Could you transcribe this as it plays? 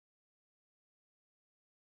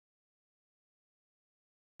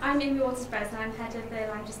I'm Amy Waters-Brys and I'm head of the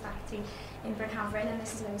languages faculty in Bryn Hafren, and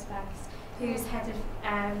this is Lois Burks, who's head of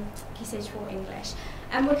Key Stage 4 English.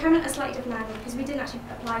 And we're coming at a slightly different angle because we didn't actually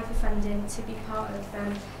apply for funding to be part of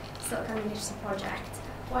Cilt 28th Literacy project.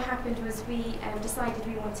 What happened was we decided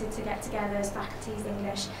we wanted to get together as faculties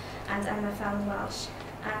English and MFL and Welsh,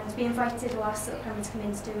 and we invited our Cilt to come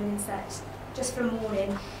in to do an inset just for a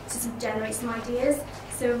morning to generate some ideas.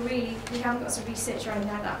 So really, we haven't got some research or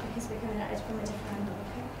anything like that because we're coming at it from a different angle.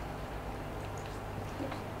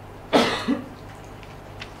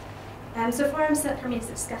 So for our Cilt communities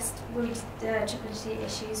that discussed triple literacy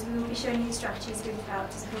issues, we will be showing you strategies we've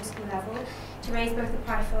developed at a whole school level to raise both the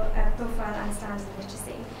profile and standards of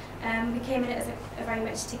literacy. We came in it as very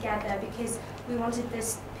much together because we wanted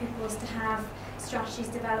these pupils to have strategies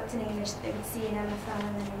developed in English that they would see in MFL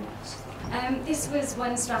and then in Welsh. This was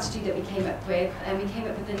one strategy that we came up with, and we came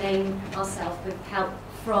up with the name ourselves with help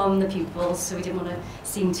from the pupils, so we didn't want to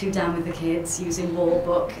seem too down with the kids using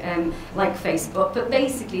Wallbook like Facebook. But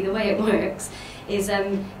basically the way it works is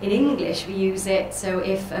in English we use it, so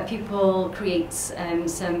if a pupil creates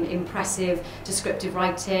some impressive descriptive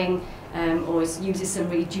writing or uses some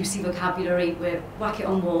really juicy vocabulary, we whack it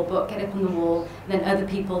on Wallbook, get it up on the wall, and then other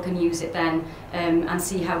people can use it then and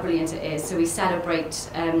see how brilliant it is. So we celebrate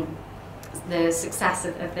the success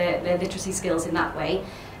of their literacy skills in that way.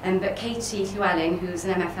 But Katie Llewellyn, who's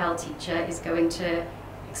an MFL teacher, is going to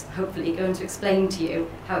hopefully explain to you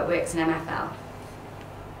how it works in MFL.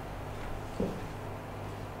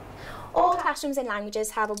 All classrooms in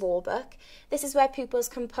languages have a Wallbook. This is where pupils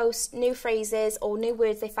can post new phrases or new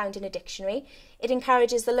words they found in a dictionary. It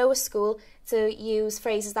encourages the lower school to use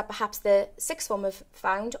phrases that perhaps the sixth form have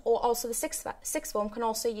found, or also the sixth form can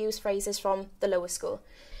also use phrases from the lower school.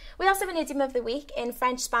 We also have an idiom of the week in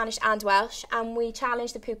French, Spanish and Welsh, and we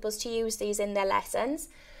challenge the pupils to use these in their lessons.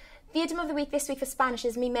 The idiom of the week this week for Spanish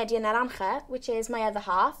is mi media naranja, which is my other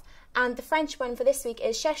half, and the French one for this week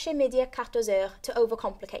is chercher midi 14 heures, to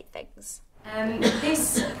overcomplicate things.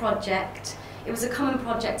 This project, it was a common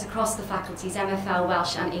project across the faculties, MFL,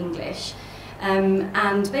 Welsh and English.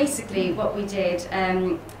 And basically what we did,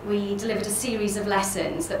 we delivered a series of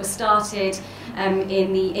lessons that were started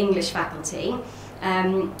in the English faculty.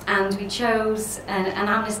 And we chose an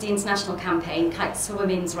Amnesty International campaign, Kites for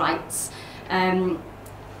Women's Rights,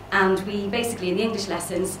 and we basically in the English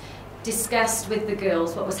lessons discussed with the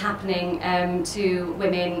girls what was happening to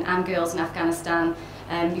women and girls in Afghanistan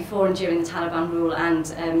before and during the Taliban rule and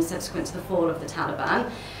subsequent to the fall of the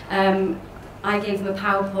Taliban. I gave them a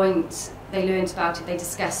PowerPoint, they learned about it, they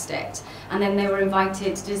discussed it, and then they were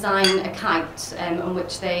invited to design a kite on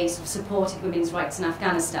which they sort of supported women's rights in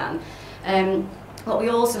Afghanistan. What we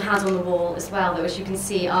also had on the wall as well, though, as you can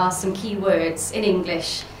see, are some key words in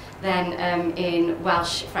English, then in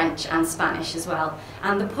Welsh, French and Spanish as well.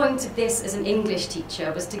 And the point of this as an English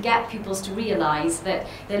teacher was to get pupils to realise that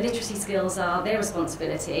their literacy skills are their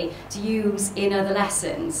responsibility to use in other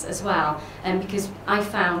lessons as well. Because I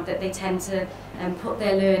found that they tend to put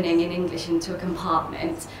their learning in English into a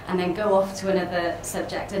compartment and then go off to another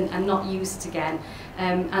subject and not use it again.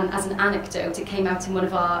 And as an anecdote, it came out in one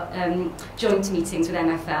of our joint meetings with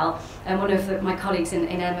MFL, and one of my colleagues in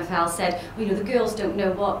MFL said, well, you know, the girls don't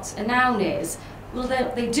know what a noun is. Well,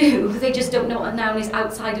 they do, they just don't know what a noun is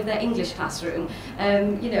outside of their English classroom,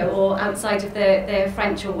 you know, or outside of their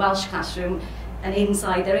French or Welsh classroom and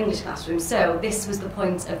inside their English classroom. So this was the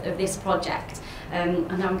point of this project. And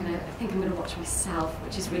now I think I'm going to watch myself,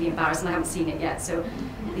 which is really embarrassing. I haven't seen it yet, so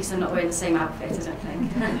at least I'm not wearing the same outfit, I don't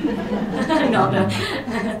think. I'm not,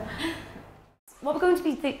 no. What we're going to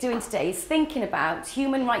be doing today is thinking about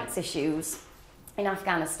human rights issues in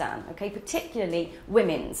Afghanistan, okay, particularly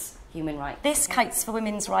women's human rights. This Kites for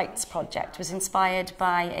Women's Rights project was inspired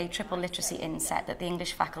by a triple literacy inset that the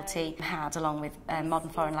English faculty had along with modern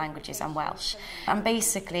foreign languages and Welsh. And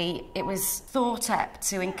basically it was thought up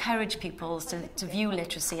to encourage pupils to view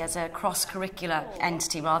literacy as a cross-curricular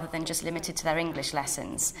entity rather than just limited to their English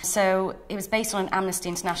lessons. So it was based on an Amnesty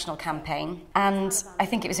International campaign, and I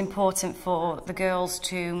think it was important for the girls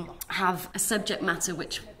to have a subject matter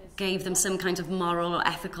which gave them some kind of moral or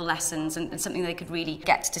ethical lessons and something they could really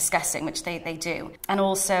get discussing, which they do. And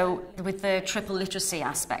also with the triple literacy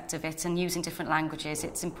aspect of it and using different languages,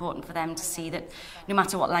 it's important for them to see that no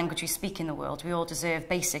matter what language we speak in the world, we all deserve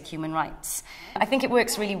basic human rights. I think it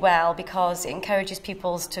works really well because it encourages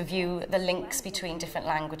pupils to view the links between different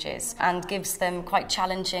languages and gives them quite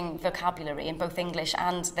challenging vocabulary in both English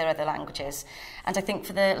and their other languages. And I think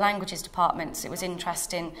for the languages departments, it was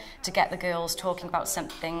interesting to get the girls talking about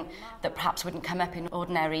something that perhaps wouldn't come up in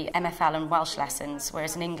ordinary MFL and Welsh lessons,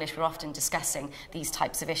 whereas in English we're often discussing these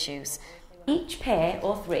types of issues. Each pair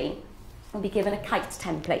or three will be given a kite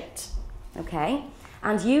template, okay?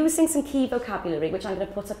 And using some key vocabulary, which I'm going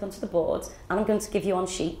to put up onto the board, and I'm going to give you on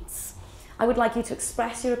sheets, I would like you to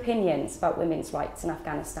express your opinions about women's rights in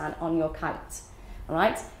Afghanistan on your kite, all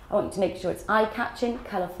right? I want you to make sure it's eye-catching,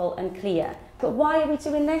 colourful and clear. But why are we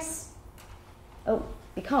doing this? Oh,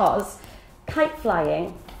 because kite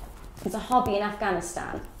flying is a hobby in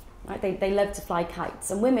Afghanistan, right? They love to fly kites,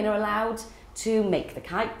 and women are allowed to make the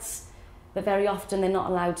kites, but very often they're not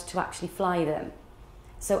allowed to actually fly them.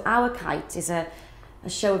 So our kite is a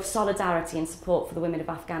show of solidarity and support for the women of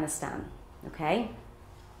Afghanistan, okay?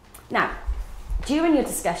 Now, during your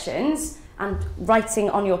discussions and writing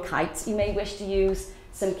on your kite, you may wish to use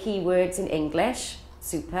some keywords in English,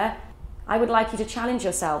 super. I would like you to challenge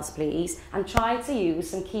yourselves, please, and try to use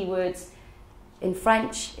some keywords in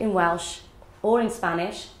French, in Welsh, or in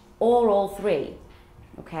Spanish, or all three,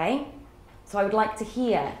 okay? So I would like to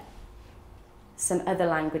hear some other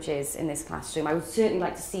languages in this classroom. I would certainly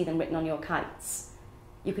like to see them written on your kites.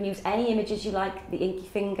 You can use any images you like, the inky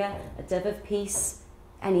finger, a dove of peace,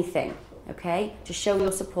 anything, okay? To show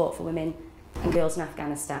your support for women and girls in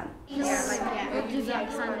Afghanistan.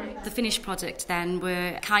 The finished product then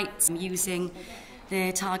were kites using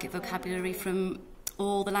the target vocabulary from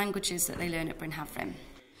all the languages that they learn at Bryn Hafren.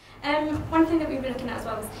 One thing that we were looking at as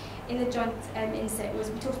well was in the joint insert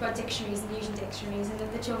was we talked about dictionaries and using dictionaries, and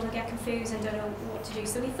that the children get confused and don't know what to do.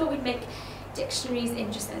 So we thought we'd make dictionaries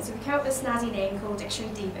interesting. So we came up with a snazzy name called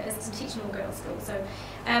Dictionary Divas, because I'm teaching all girls school. So,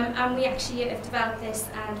 and we actually have developed this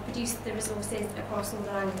and produced the resources across all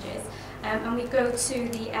the languages. And we go to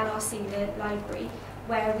the LRC, the library,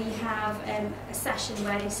 where we have a session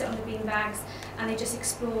where they sit on the bean bags and they just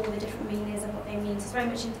explore the different meanings and what they mean. So it's very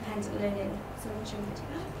much independent learning. So I'm sure we do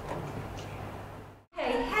that.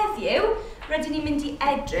 Okay, heddiw, rydyn ni'n mynd I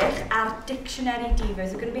edrych ar Dictionary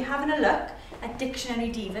Divas. We're going to be having a look at Dictionary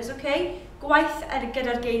Divas, okay? Gwaith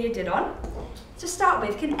gyda'r geiriaduron. To start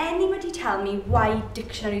with, can anybody tell me why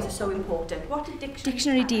dictionaries are so important? What did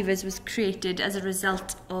Dictionary Divas was created as a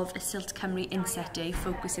result of a Cilt Cymru Inset Day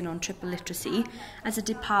focusing on triple literacy. As a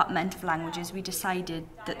department of languages, we decided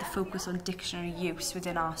that the focus on dictionary use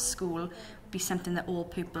within our school would be something that all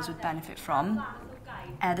pupils would benefit from.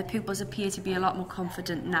 The pupils appear to be a lot more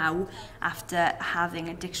confident now after having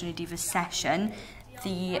a Dictionary Divas session.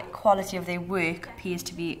 The quality of their work appears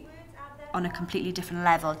to be on a completely different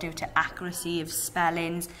level due to accuracy of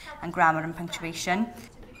spellings and grammar and punctuation.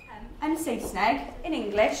 And Saesneg, in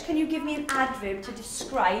English, can you give me an adverb to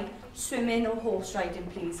describe swimming or horse riding,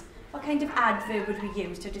 please? What kind of adverb would we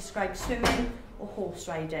use to describe swimming or horse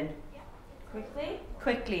riding? Quickly.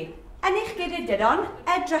 Quickly. Yn eich geiriaduron,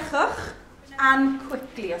 edrychwch am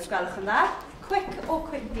quickly, os gwelwch yn dda. Quick or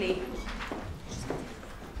quickly?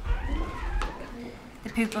 The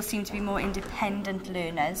pupils seem to be more independent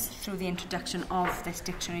learners through the introduction of this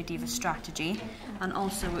Dictionary Divas strategy, and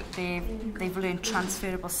also they've learned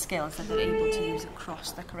transferable skills that they're able to use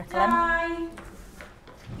across the curriculum.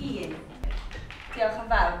 2, 1. Diolch yn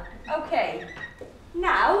fawr. Okay.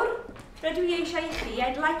 Nawr, rydw I eisiau I chi,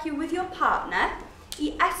 I'd like you with your partner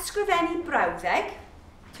I ysgrifennu brawddeg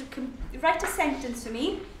to write a sentence for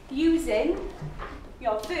me using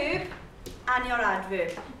your verb and your adverb.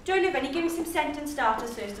 Joy Liveni, give me some sentence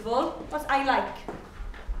starters first of all. What's I like?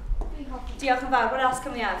 Diolch yn fawr. What else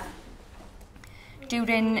can we have?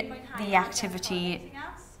 During the activity,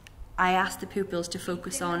 I asked the pupils to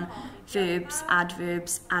focus on verbs,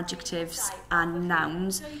 adverbs, adjectives and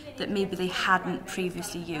nouns that maybe they hadn't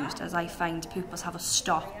previously used, as I find pupils have a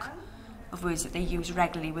stock of words that they use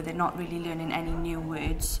regularly where they're not really learning any new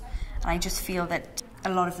words. And I just feel that a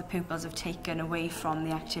lot of the pupils have taken away from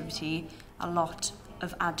the activity a lot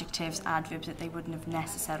of adjectives, adverbs that they wouldn't have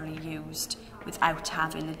necessarily used without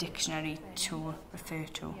having a dictionary to refer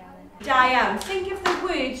to. Diane, think of the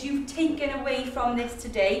words you've taken away from this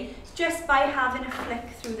today just by having a flick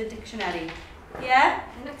through the dictionary. Yeah?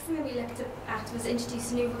 The next thing that we looked at was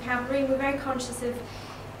introducing new vocabulary. We're very conscious of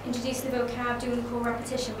introducing the vocab, doing the core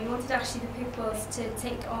repetition. We wanted actually the pupils to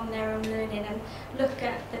take on their own learning and look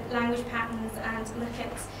at the language patterns and look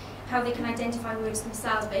at how they can identify words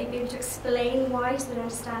themselves, but be able to explain why, so they're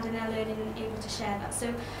understanding their learning and able to share that.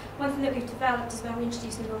 So one thing that we've developed is when we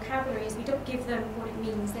introduce new vocabulary is we don't give them what it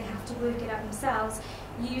means, they have to work it out themselves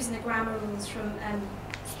using the grammar rules from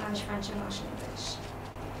Spanish, French and Welsh and English.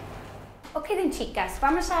 Ok, then chicas,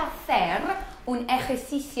 vamos a hacer un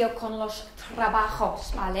ejercicio con los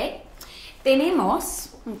trabajos, ¿vale?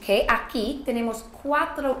 Tenemos, aquí tenemos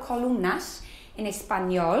 4 columnas en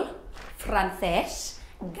español, francés,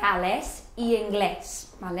 gales y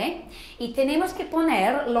inglés, ¿vale? Y tenemos que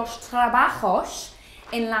poner los trabajos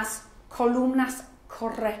en las columnas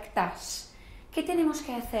correctas. ¿Qué tenemos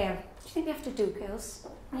que hacer? What do you think we have to do, girls?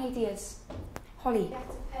 Any ideas? Holly? You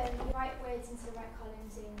have to write words into the right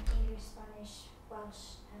columns in English, Spanish,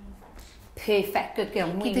 Welsh and French. Perfect, good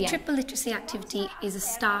girl. Muy The bien. triple literacy activity is a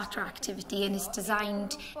starter activity and it's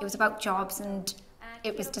designed, it was about jobs and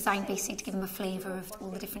it was designed basically to give them a flavour of all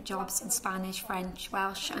the different jobs in Spanish, French,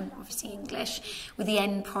 Welsh and obviously English, with the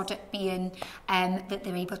end product being that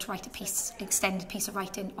they're able to write a extended piece of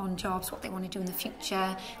writing on jobs, what they want to do in the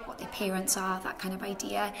future, what their parents are, that kind of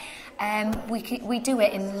idea. We do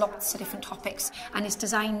it in lots of different topics and it's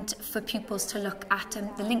designed for pupils to look at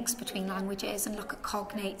the links between languages and look at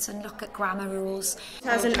cognates and look at grammar rules. It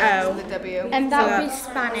has an O. And that would be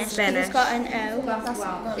Spanish. It's got an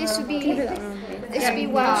O. This would be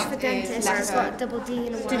Welsh for dentist. It's got a double D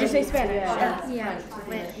and a Y. Did you say Spanish? Yeah.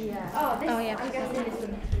 Oh yeah.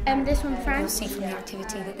 This one You'll French. see from the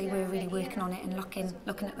activity that they were really working on it and looking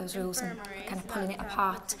at those rules and kind of pulling it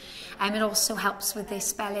apart. It also helps with their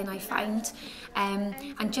spelling, I find, and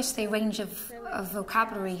just the range of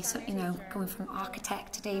vocabulary. So, you know, going from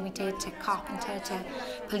architect today we did to carpenter to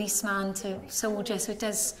policeman to soldier. So it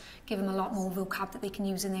does give them a lot more vocab that they can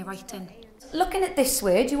use in their writing. Looking at this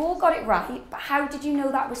word, you all got it right, but how did you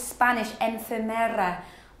know that was Spanish, enfermera?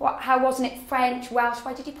 How wasn't it French, Welsh?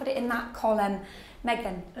 Why did you put it in that column?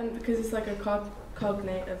 Megan? Because it's like a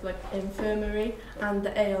cognate of like infirmary, and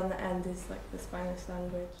the A on the end is like the Spanish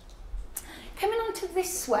language. Coming on to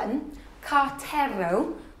this one,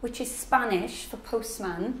 cartero, which is Spanish for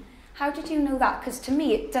postman. How did you know that? Because to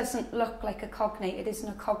me it doesn't look like a cognate, it isn't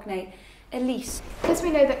a cognate. Elise? Because we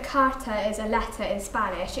know that carta is a letter in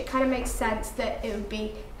Spanish, it kind of makes sense that it would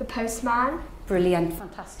be the postman. Brilliant,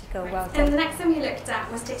 fantastico, well done. And the next thing we looked at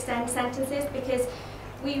was to extend sentences, because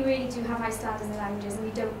we really do have high standards in languages and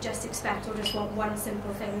we don't just expect or just want one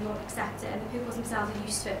simple thing, we want to accept it and the pupils themselves are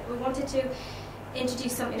used to it. We wanted to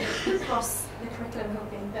introduce something across the curriculum,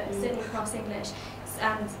 hoping, but certainly across English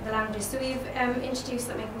and the languages. So we've introduced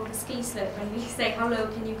something called the ski slope, when we say how low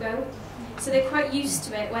can you go. So they're quite used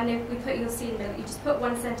to it. When you'll see in the middle, you just put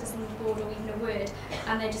one sentence on the board or even a word,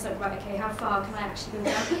 and they're just like, right, okay, how far can I actually go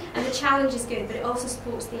down? And the challenge is good, but it also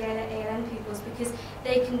supports the ALN pupils because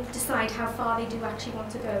they can decide how far they do actually want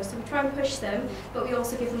to go. So we try and push them, but we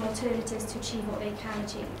also give them alternatives to achieve what they can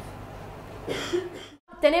achieve.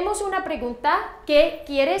 Tenemos una pregunta. ¿Qué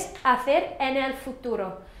quieres hacer en el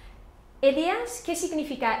futuro? Ideas, ¿qué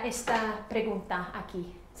significa esta pregunta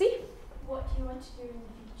aquí? ¿Sí? What do you want to do in the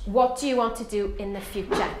future? What do you want to do in the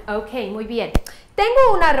future? Ok, muy bien.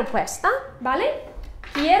 Tengo una respuesta, ¿vale?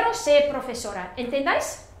 Quiero ser profesora.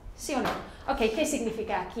 ¿Entendáis? ¿Sí o no? Ok, ¿qué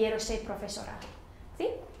significa quiero ser profesora? ¿Sí?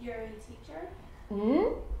 You're a teacher.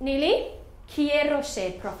 Nili? Quiero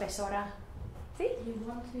ser profesora. ¿Sí? You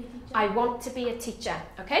want to be a teacher. I want to be a teacher.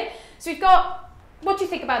 Okay? So we've got, what do you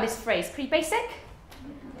think about this phrase? Pretty basic?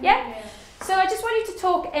 Yeah? So I just want you to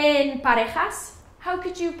talk in parejas. How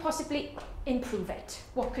could you possibly improve it?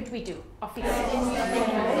 What could we do? Off you go.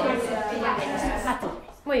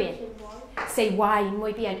 Muy bien. Say why,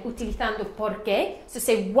 muy bien. Utilizando por qué. So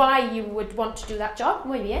say why you would want to do that job.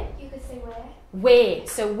 Muy bien. You could say where. Where.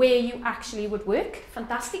 So where you actually would work.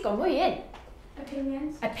 Fantastico. Muy bien.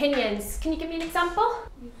 Opinions. Opinions. Can you give me an example?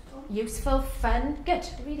 Useful. Useful, fun. Good.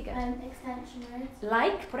 Really good. Extension words.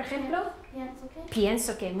 Like, por ejemplo. Pienso que.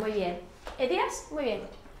 Pienso que. Muy bien. Ideas? Muy bien.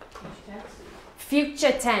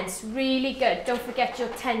 Future tense, really good. Don't forget your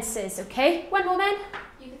tenses, okay? One more then.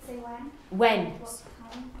 You could say when. When? What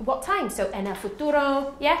time. What time? So, en el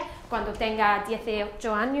futuro, yeah? Cuando tenga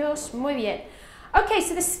 18 años, muy bien. Okay,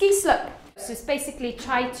 so the ski slope. So it's basically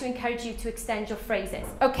try to encourage you to extend your phrases.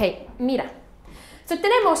 Okay, mira. So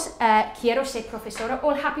tenemos, quiero ser profesora.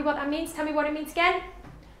 All happy what that means? Tell me what it means again.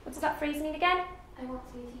 What does that phrase mean again? I want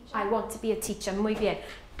to be a teacher. I want to be a teacher. Muy bien.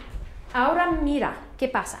 Ahora mira,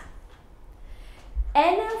 ¿qué pasa?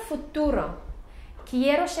 En el futuro,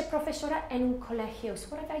 quiero ser profesora en un colegio. So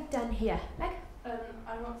what have I done here? Meg?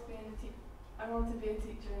 I want to be a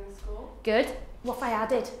teacher in a school. Good. What have I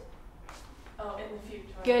added? Oh, in the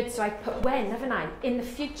future. Good. So I put when, haven't I? In the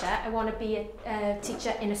future, I want to be a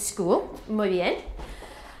teacher in a school. Muy bien.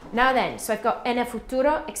 Now then, so I've got en el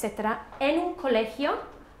futuro, etc. En un colegio,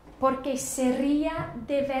 porque sería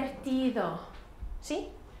divertido. ¿Sí?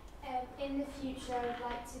 In the future,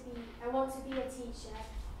 I want to be a teacher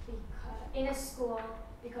in a school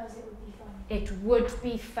because it would be fun. It would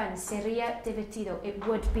be fun. Sería divertido. It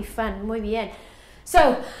would be fun. Muy bien.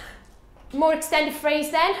 So, more extended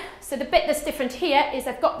phrase then. So the bit that's different here is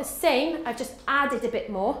I've got the same, I've just added a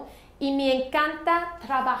bit more. Y me encanta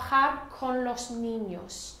trabajar con los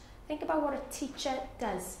niños. Think about what a teacher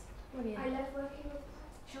does. Muy bien. I love working with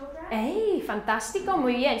children. Hey, fantástico,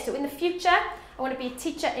 muy bien. So in the future, I want to be a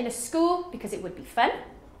teacher in a school because it would be fun,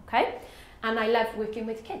 okay? And I love working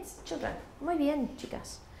with kids, children. Muy bien,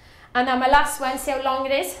 chicas. And now my last one, see how long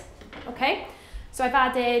it is, okay? So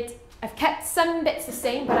I've kept some bits the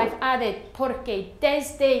same, but I've added porque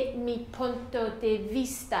desde mi punto de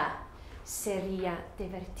vista sería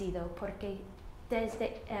divertido. Porque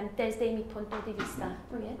desde mi punto de vista.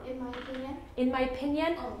 Muy bien. In my opinion. In my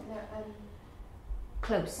opinion. Oh, no,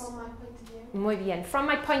 close. From my point of view. Muy bien. From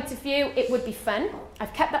my point of view, it would be fun.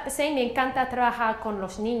 I've kept that the same. Me encanta trabajar con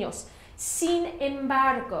los niños. Sin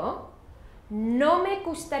embargo, no me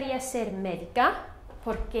gustaría ser médica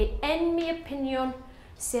porque, en mi opinión,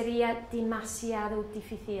 sería demasiado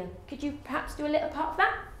difícil. Could you perhaps do a little part of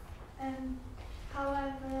that?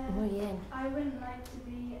 However, Muy bien. I wouldn't like to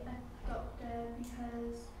be a doctor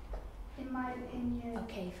because, in my opinion...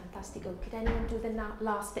 Okay, fantástico. Could anyone do the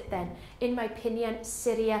last bit then? In my opinion,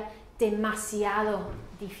 sería demasiado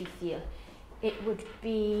difícil. It would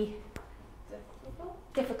be...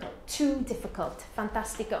 difficult. Too difficult.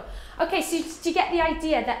 Fantástico. Okay, so do you get the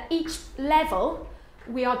idea that each level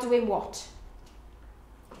we are doing what?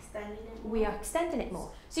 Extending it more. We are extending it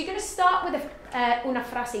more. So you're going to start with una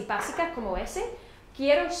frase básica como ese.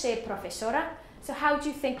 Quiero ser profesora. So how do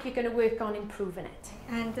you think you're going to work on improving it?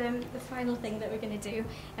 And the final thing that we're going to do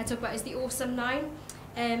and talk about is the Awesome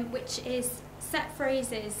 9, which is set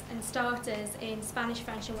phrases and starters in Spanish,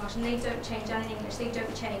 French and Welsh, and they don't change, and in English they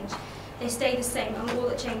don't change. They stay the same, and all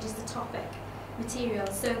that changes the topic material.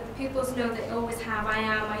 So the pupils know that they always have I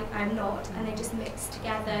am, I'm not, and they just mix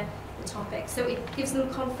together the topic. So it gives them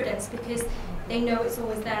confidence because they know it's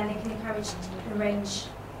always there and they can encourage a range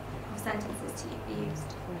of sentences to be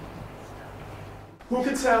used. Who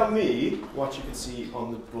can tell me what you can see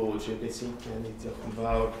on the board here? Diolch yn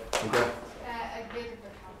fawr. A greater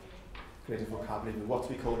vocabulary. Greater vocabulary. What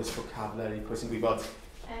do we call this vocabulary? Pwy sy'n gwybod?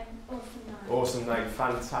 Awesome 9. Awesome 9,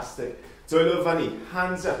 fantastic. Dwylo fan ni,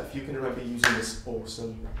 hands up if you can remember using this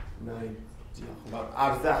Awesome 9. Diolch yn fawr.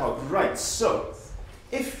 Ardderchog. Right, so,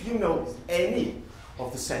 if you know any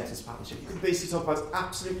of the sentence patterns, you can basically talk about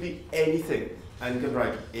absolutely anything and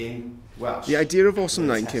Gymraeg in Welsh. The idea of Awesome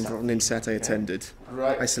 9 came from an inset I attended.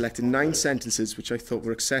 Right. I selected 9 sentences which I thought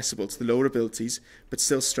were accessible to the lower abilities but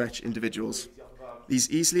still stretch individuals. These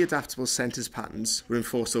easily adaptable sentence patterns were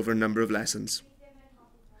enforced over a number of lessons.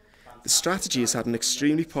 The strategy has had an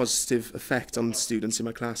extremely positive effect on the students in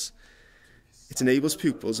my class. It enables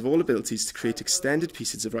pupils of all abilities to create extended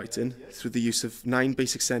pieces of writing through the use of 9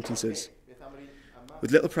 basic sentences.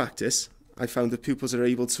 With little practice, I found that pupils are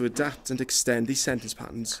able to adapt and extend these sentence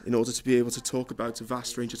patterns in order to be able to talk about a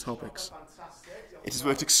vast range of topics. It has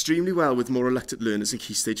worked extremely well with more reluctant learners in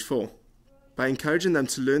Key Stage 4. By encouraging them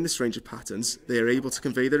to learn this range of patterns, they are able to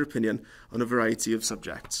convey their opinion on a variety of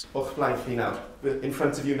subjects. O'ch blaen chi nawr. In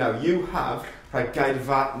front of you now, you have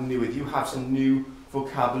geirfa newydd. You have some new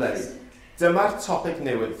vocabulary. Dyma'r topic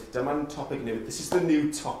newydd. Dyma'r topic newydd. This is the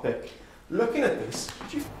new topic. Looking at this,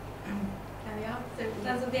 would you... There we are. So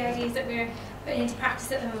those are the ideas that we're putting into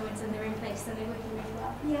practice at the moment, and they're in place and they're working really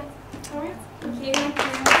well. Yeah. All right.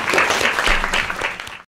 Thank you.